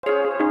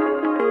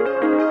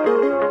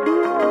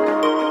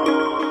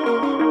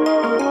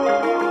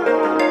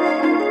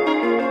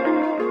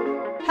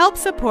Help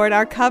support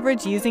our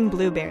coverage using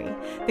Blueberry,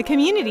 the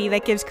community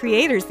that gives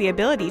creators the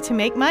ability to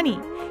make money,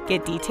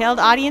 get detailed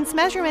audience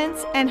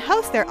measurements, and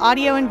host their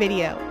audio and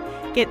video.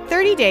 Get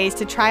 30 days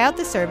to try out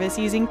the service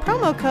using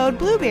promo code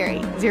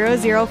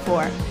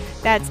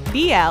Blueberry004. That's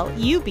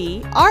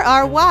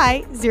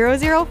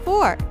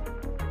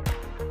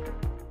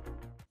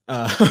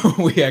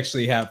BLUBRRY004. We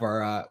actually have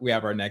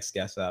our next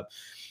guest up.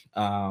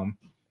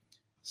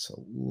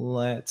 So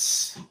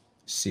let's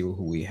see who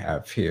we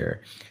have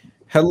here.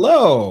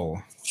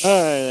 Hello. Hi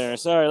there.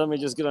 Sorry, let me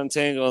just get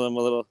untangled. I'm a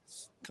little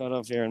caught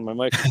up here in my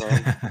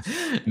microphone.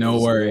 No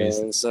worries.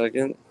 1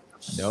 second.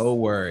 No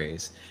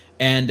worries.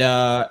 And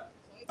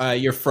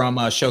you're from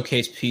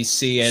Showcase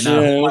PC. And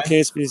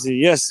Showcase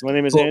PC. Yes, my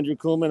name is Andrew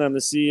Kuhlman. I'm the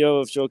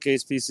CEO of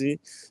Showcase PC.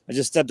 I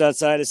just stepped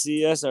outside of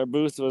CES. Our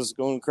booth was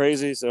going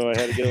crazy, so I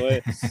had to get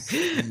away.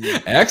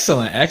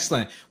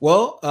 Excellent.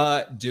 Well,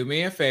 do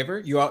me a favor.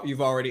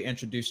 You've already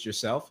introduced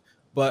yourself,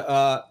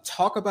 but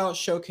talk about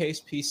Showcase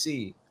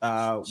PC.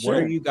 What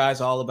are you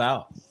guys all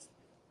about?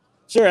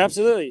 Sure,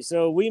 absolutely.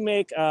 So we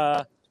make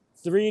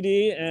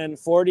 3D and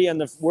 4D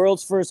and the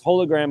world's first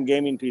hologram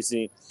gaming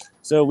PC.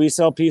 So we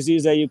sell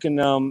PCs that you can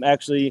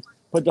actually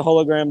put the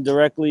hologram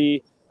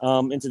directly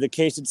into the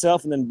case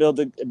itself and then build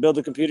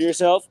the computer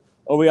yourself.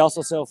 Or we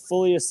also sell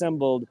fully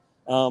assembled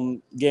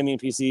gaming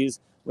PCs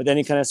with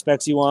any kind of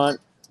specs you want,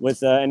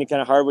 with any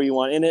kind of hardware you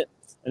want in it.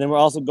 And then we're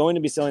also going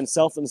to be selling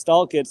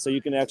self-install kits so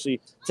you can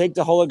actually take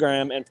the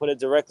hologram and put it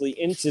directly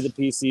into the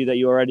PC that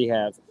you already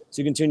have.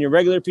 So you can turn your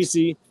regular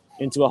PC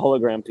into a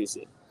hologram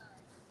PC.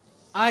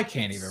 I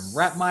can't even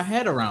wrap my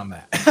head around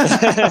that.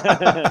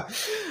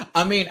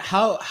 I mean,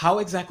 how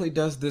exactly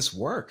does this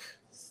work?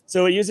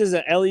 So it uses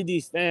an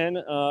LED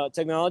fan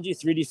technology,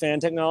 3D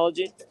fan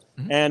technology.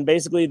 Mm-hmm. And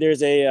basically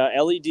there's a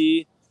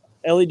LEDs,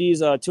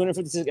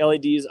 256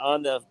 LEDs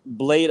on the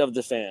blade of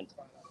the fan.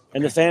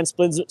 And the fan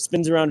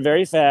spins around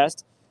very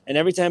fast. And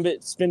every time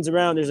it spins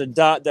around, there's a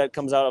dot that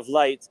comes out of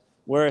light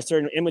where a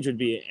certain image would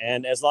be.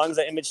 And as long as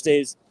that image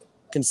stays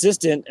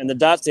consistent and the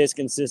dot stays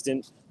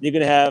consistent, you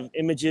can have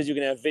images, you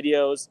can have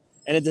videos,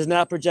 and it does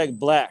not project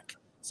black.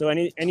 So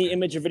any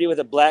image or video with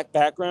a black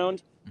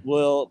background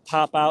will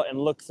pop out and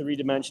look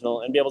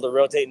three-dimensional and be able to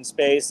rotate in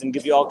space and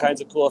give you all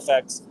kinds of cool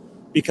effects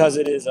because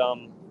it is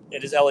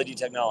LED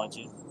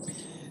technology.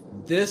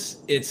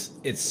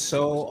 It's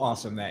so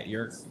awesome that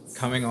you're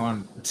coming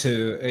on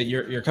to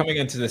you're coming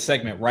into the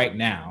segment right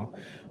now,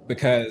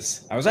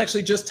 because I was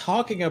actually just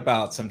talking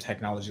about some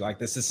technology like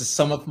this. This is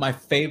some of my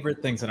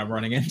favorite things that I'm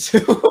running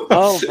into.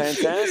 Oh,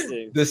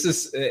 fantastic. This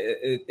is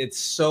it's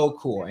so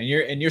cool. And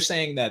you're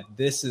saying that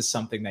this is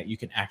something that you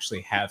can actually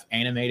have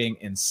animating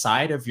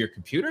inside of your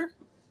computer?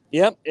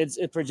 Yep,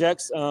 it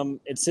projects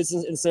it sits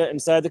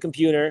inside the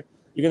computer.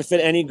 You can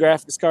fit any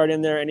graphics card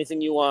in there,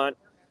 anything you want,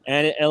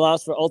 and it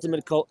allows for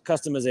ultimate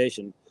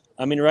customization.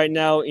 I mean, right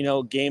now,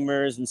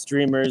 gamers and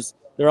streamers,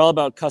 they're all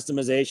about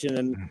customization,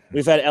 and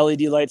we've had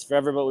LED lights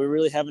forever, but we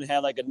really haven't had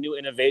like a new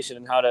innovation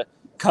in how to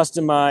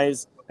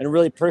customize and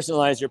really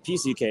personalize your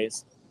PC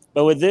case.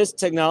 But with this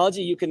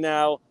technology, you can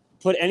now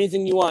put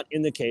anything you want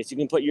in the case. You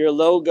can put your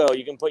logo,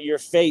 you can put your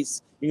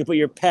face, you can put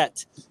your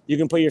pet, you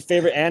can put your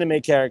favorite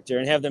anime character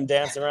and have them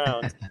dance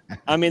around.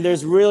 I mean,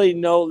 there's really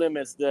no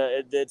limits.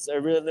 It's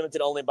really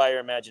limited only by your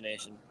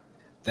imagination.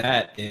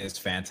 That is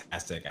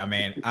fantastic. I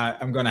mean,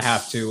 I'm going to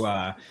have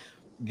to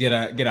get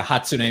a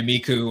Hatsune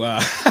Miku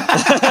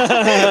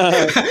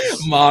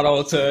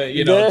model to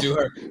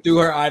do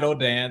her idol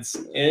dance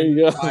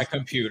in my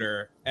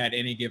computer at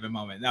any given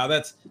moment. Now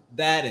that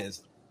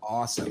is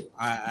awesome.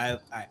 I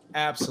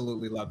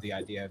absolutely love the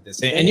idea of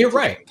this, and you're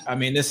right. I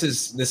mean, this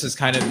is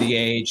kind of the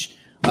age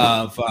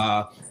of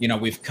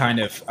we've kind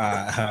of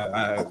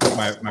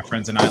my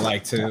friends and I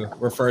like to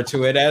refer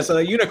to it as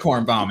a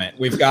unicorn vomit.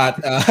 We've got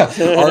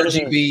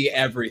RGB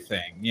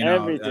everything,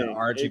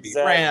 RGB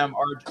exactly. RAM,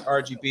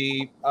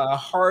 RGB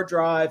hard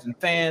drives and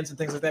fans and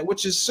things like that,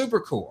 which is super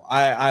cool.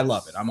 I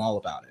love it. I'm all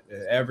about it.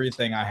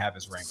 Everything I have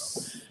is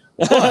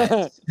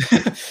rainbow.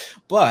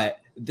 But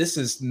this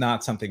is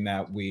not something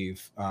that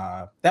we've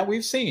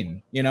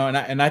seen,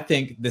 and I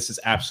think this is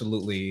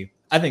absolutely.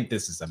 I think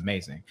this is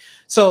amazing.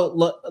 So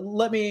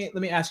let me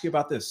ask you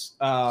about this.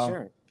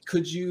 Sure.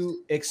 Could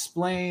you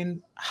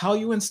explain how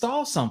you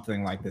install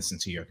something like this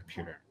into your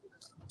computer?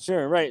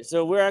 Sure. Right.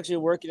 So we're actually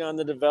working on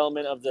the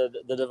development of the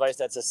device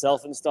that's a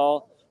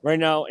self-install. Right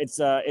now, it's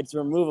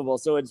removable.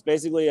 So it's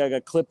basically like a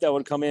clip that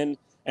would come in,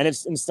 and it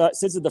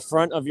sits at the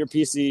front of your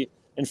PC,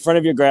 in front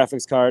of your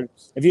graphics card.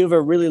 If you have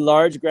a really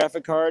large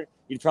graphic card,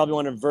 you'd probably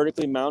want to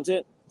vertically mount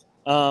it.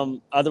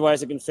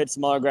 Otherwise, it can fit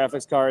smaller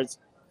graphics cards.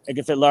 It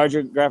can fit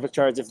larger graphics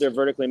cards if they're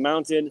vertically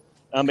mounted.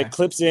 Okay. It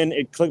clips in,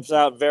 it clips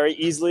out very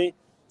easily.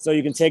 So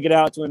you can take it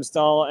out to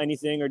install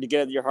anything or to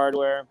get your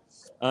hardware.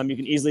 You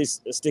can easily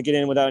stick it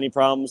in without any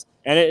problems.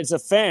 And it's a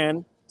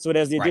fan, so it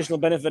has the additional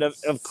benefit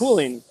of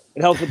cooling.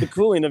 It helps with the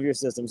cooling of your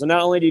system. So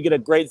not only do you get a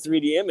great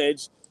 3D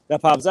image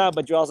that pops out,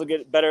 but you also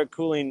get better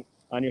cooling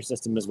on your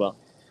system as well.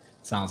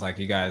 Sounds like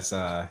you guys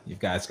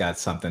got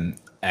something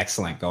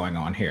excellent going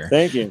on here.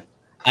 Thank you.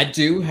 I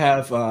do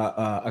have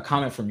a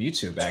comment from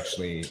YouTube,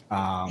 actually.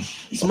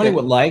 Somebody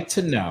would like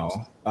to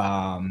know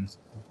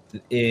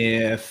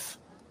if...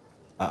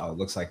 Oh,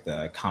 looks like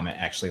the comment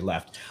actually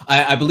left.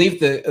 I believe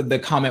the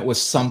comment was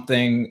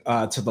something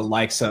to the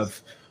likes of,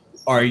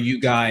 are you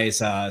guys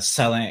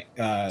selling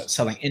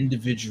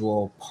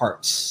individual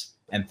parts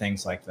and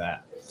things like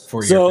that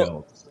for your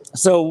build?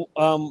 So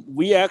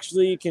we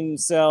actually can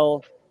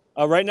sell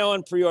right now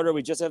on pre-order.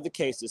 We just have the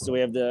cases. So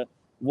we have the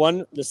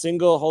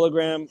single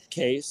hologram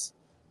case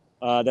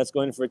that's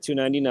going for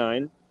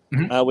 $299.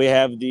 Mm-hmm. We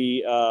have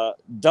the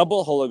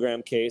double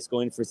hologram case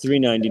going for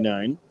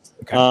 $399.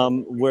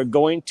 Okay. We're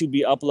going to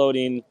be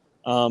uploading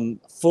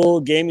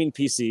full gaming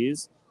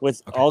PCs with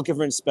all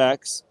different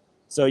specs,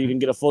 so you can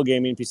get a full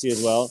gaming PC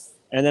as well.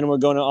 And then we're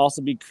going to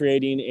also be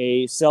creating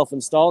a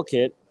self-install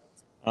kit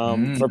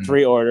for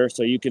pre-order,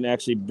 so you can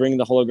actually bring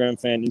the hologram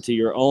fan into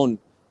your own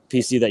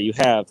PC that you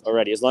have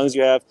already. As long as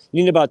you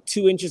need about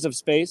 2 inches of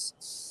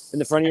space in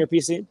the front of your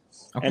PC,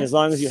 and as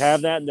long as you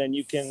have that, then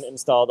you can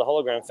install the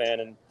hologram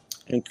fan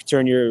and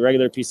turn your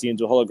regular PC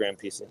into a hologram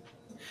PC.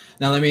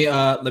 Now let me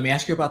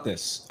ask you about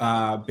this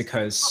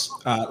because,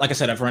 like I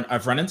said,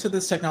 I've run into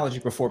this technology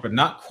before, but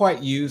not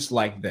quite used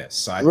like this.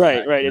 So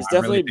right. It's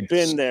definitely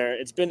been there.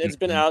 It's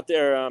been out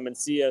there in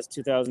CES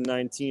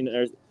 2019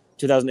 or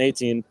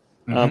 2018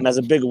 as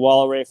a big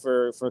wall array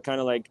for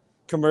kind of like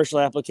commercial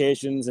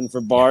applications and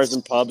for bars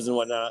and pubs and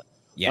whatnot.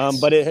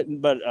 Yes. But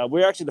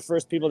we're actually the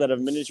first people that have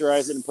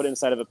miniaturized it and put it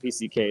inside of a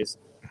PC case.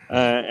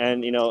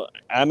 And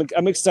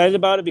I'm excited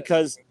about it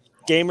because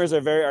gamers are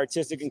very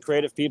artistic and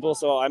creative people,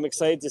 so I'm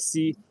excited to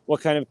see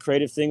what kind of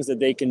creative things that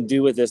they can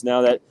do with this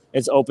now that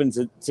it's open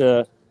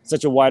to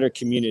such a wider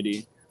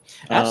community.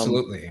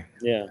 Absolutely.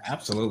 Yeah.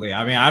 Absolutely.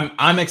 I mean,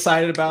 I'm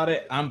excited about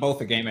it. I'm both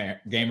a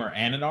gamer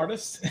and an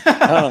artist.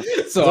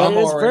 So I'm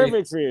already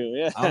perfect for you.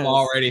 Yeah. I'm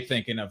already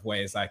thinking of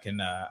ways I can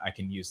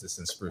use this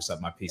and spruce up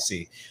my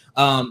PC.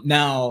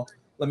 Now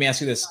let me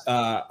ask you this.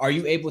 Are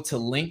you able to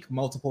link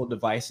multiple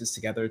devices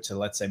together to,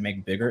 let's say,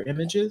 make bigger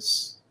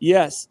images?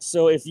 Yes.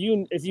 So if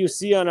you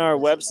see on our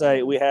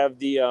website, we have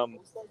the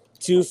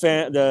two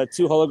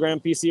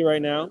hologram PC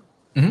right now,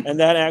 and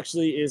that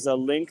actually is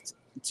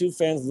two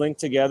fans linked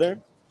together,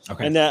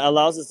 and that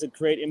allows us to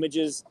create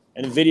images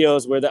and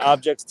videos where the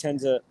objects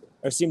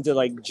seem to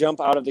like jump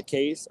out of the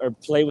case or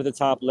play with the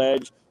top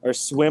ledge or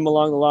swim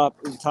along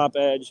the top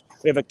edge.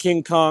 We have a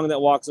King Kong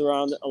that walks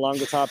around along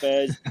the top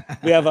edge.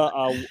 We have a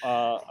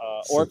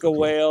orca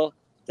whale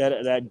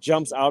that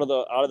jumps out of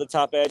the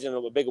top edge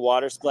and big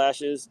water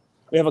splashes.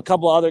 We have a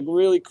couple other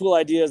really cool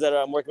ideas that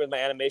I'm working with my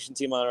animation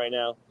team on right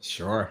now.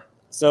 Sure.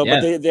 So,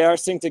 but they are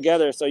synced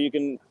together, so you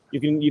can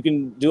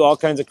do all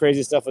kinds of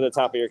crazy stuff with the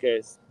top of your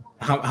case.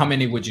 How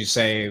many would you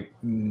say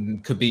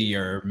could be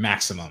your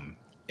maximum?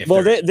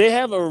 Well, they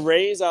have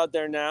arrays out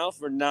there now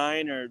for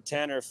 9 or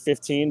 10 or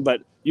 15,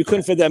 but you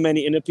couldn't fit that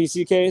many in a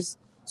PC case.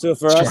 So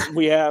for us,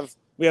 we have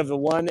the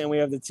 1 and we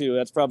have the 2.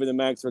 That's probably the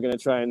max we're going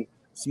to try and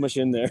smush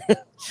in there.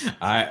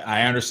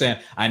 I understand.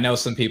 I know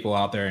some people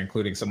out there,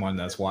 including someone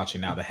that's watching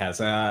now, that has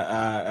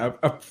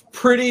a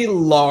pretty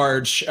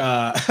large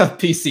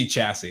PC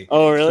chassis.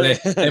 Oh, really?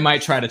 So they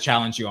might try to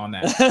challenge you on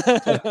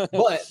that.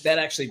 But that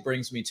actually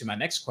brings me to my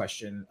next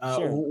question.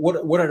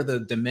 What are the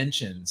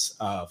dimensions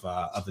of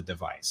the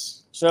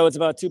device? So it's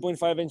about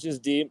 2.5 inches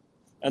deep,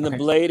 and the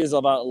blade is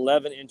about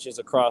 11 inches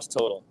across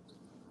total.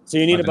 So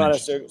you need about a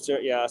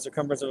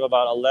circumference of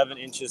about 11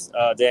 inches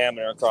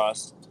diameter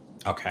across.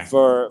 Okay.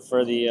 For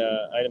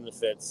the item to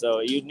fit. So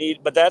you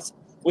need, but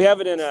we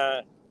have it in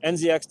a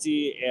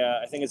NZXT,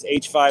 I think it's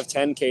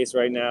H510 case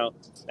right now,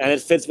 and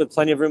it fits with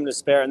plenty of room to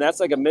spare. And that's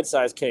like a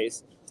mid-size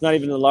case. It's not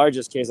even the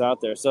largest case out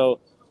there. So,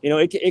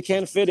 it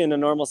can fit in a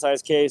normal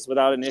size case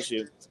without an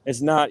issue.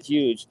 It's not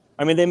huge.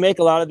 I mean, they make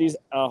a lot of these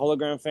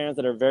hologram fans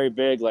that are very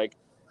big, like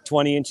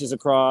 20 inches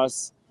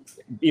across,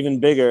 even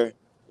bigger.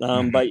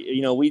 But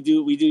we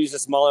do use a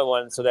smaller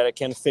one so that it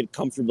can fit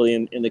comfortably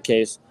in the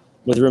case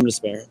with room to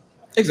spare.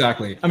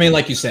 Exactly. I mean,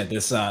 like you said,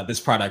 this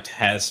product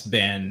has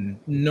been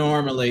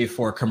normally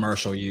for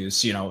commercial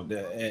use,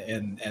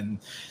 and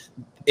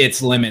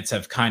its limits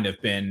have kind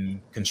of been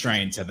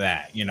constrained to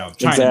that,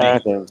 trying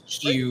to make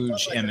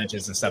huge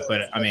images and stuff.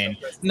 But I mean,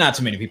 not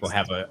too many people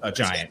have a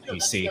giant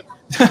PC,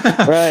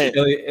 right?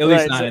 at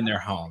least not in their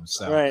homes.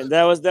 So. Right.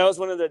 That was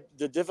one of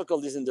the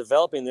difficulties in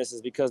developing this,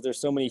 is because there's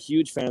so many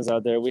huge fans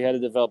out there. We had to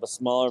develop a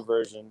smaller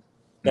version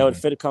that would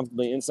fit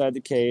comfortably inside the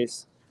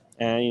case.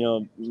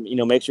 And,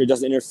 make sure it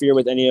doesn't interfere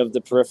with any of the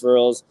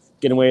peripherals,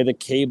 get away the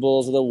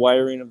cables or the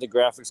wiring of the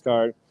graphics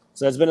card.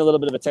 So that's been a little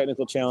bit of a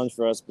technical challenge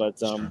for us,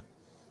 but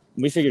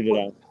we figured it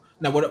out.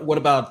 Now, what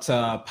about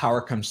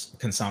power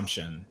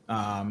consumption?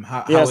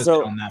 How is it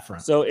on that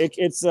front? So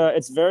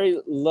it's very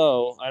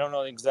low. I don't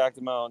know the exact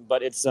amount,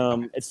 but it's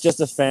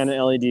just a fan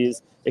and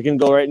LEDs. It can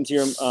go right into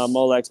your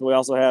Molex, but we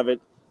also have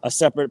a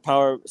separate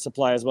power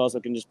supply as well, so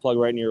it can just plug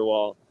right into your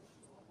wall.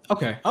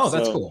 Okay. Oh,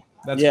 that's cool.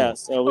 That's cool.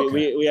 So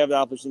we have the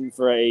option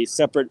for a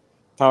separate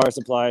power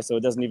supply, so it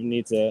doesn't even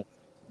need to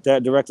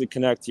directly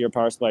connect to your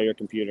power supply of your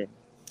computer.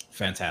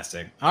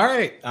 Fantastic. All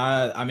right.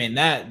 I mean,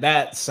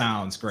 that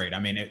sounds great. I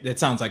mean, it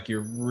sounds like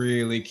you're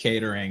really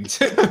catering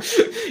to,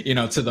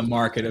 to the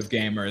market of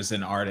gamers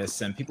and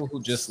artists and people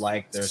who just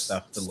like their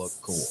stuff to look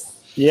cool.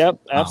 Yep,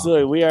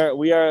 absolutely.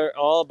 We are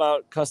all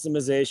about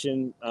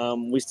customization.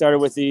 We started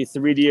with the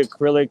 3D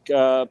acrylic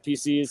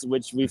PCs,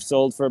 which we've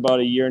sold for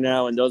about a year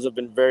now, and those have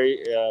been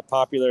very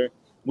popular.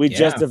 We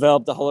just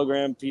developed the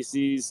hologram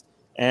PCs,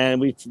 and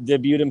we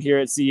debuted them here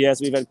at CES.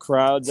 We've had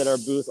crowds at our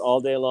booth all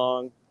day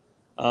long.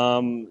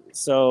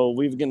 So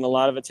we've gotten a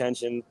lot of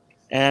attention,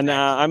 and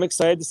I'm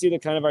excited to see the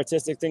kind of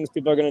artistic things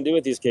people are going to do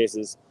with these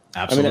cases.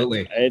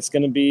 Absolutely. I mean, it's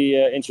going to be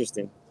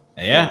interesting.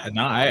 Yeah,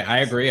 no, I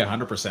agree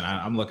 100%.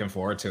 I'm looking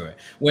forward to it.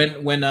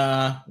 When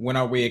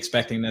are we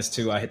expecting this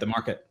to hit the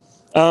market?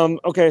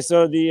 Okay,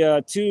 so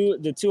the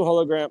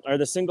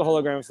single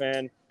hologram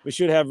fan, we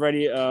should have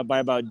ready by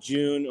about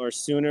June or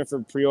sooner for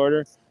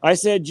pre-order. I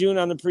said June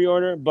on the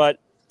pre-order, but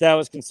that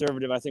was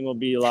conservative. I think we'll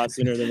be a lot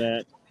sooner than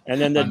that. And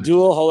then the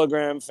dual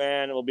hologram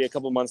fan will be a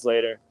couple months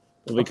later.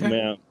 It'll be coming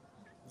out.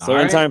 So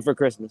in time for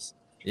Christmas.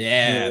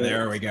 Yeah,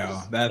 there we go.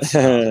 That's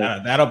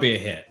that'll be a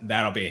hit.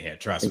 That'll be a hit.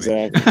 Trust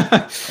me.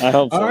 I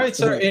hope so. All right,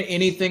 sir.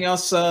 Anything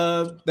else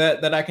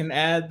that I can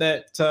add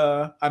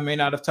that I may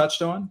not have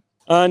touched on?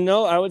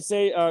 No, I would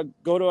say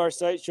go to our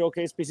site,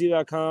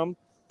 showcasepc.com.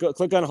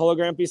 Click on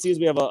hologram PCs.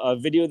 We have a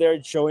video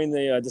there showing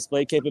the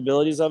display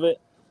capabilities of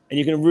it, and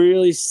you can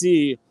really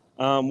see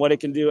what it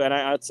can do. And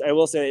I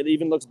will say it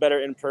even looks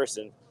better in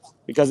person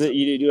because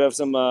you do have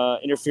some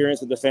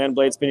interference with the fan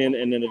blade spinning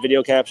and then the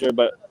video capture,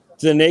 but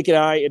to the naked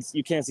eye,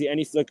 you can't see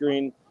any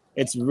flickering.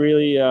 It's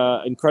really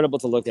incredible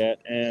to look at,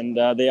 and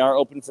they are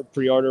open for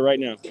pre-order right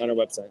now on our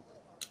website.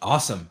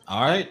 Awesome.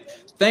 All right.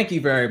 Thank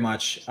you very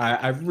much.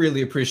 I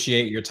really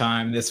appreciate your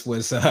time. This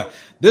was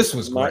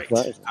great.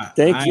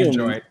 Thank you. I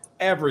enjoyed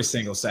every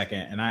single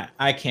second, and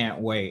I can't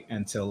wait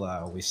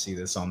until we see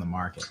this on the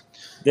market.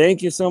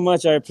 Thank you so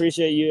much. I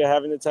appreciate you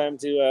having the time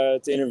to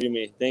interview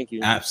me. Thank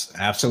you.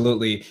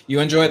 Absolutely.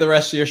 You enjoy the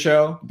rest of your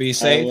show. Be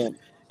safe,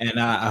 and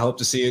I hope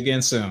to see you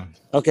again soon.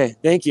 Okay.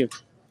 Thank you.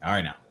 All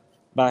right now.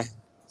 Bye.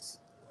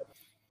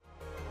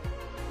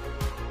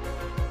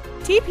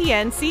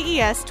 TPN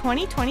CES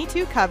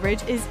 2022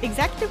 coverage is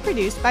executive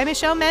produced by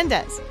Michelle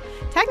Mendez.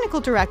 Technical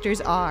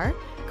directors are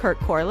Kurt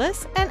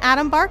Corliss and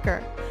Adam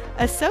Barker.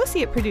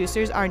 Associate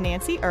producers are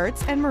Nancy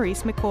Ertz and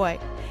Maurice McCoy.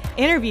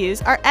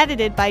 Interviews are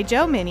edited by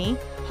Joe Minnie.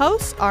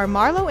 Hosts are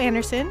Marlo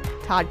Anderson,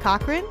 Todd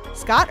Cochran,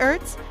 Scott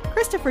Ertz,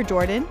 Christopher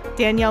Jordan,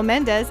 Danielle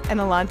Mendez, and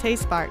Alante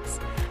Sparks.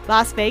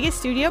 Las Vegas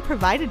studio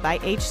provided by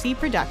HC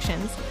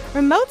Productions.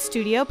 Remote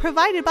studio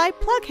provided by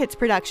Plug Hits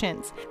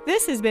Productions.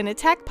 This has been a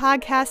Tech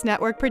Podcast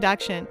Network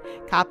production.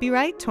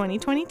 Copyright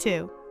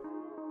 2022.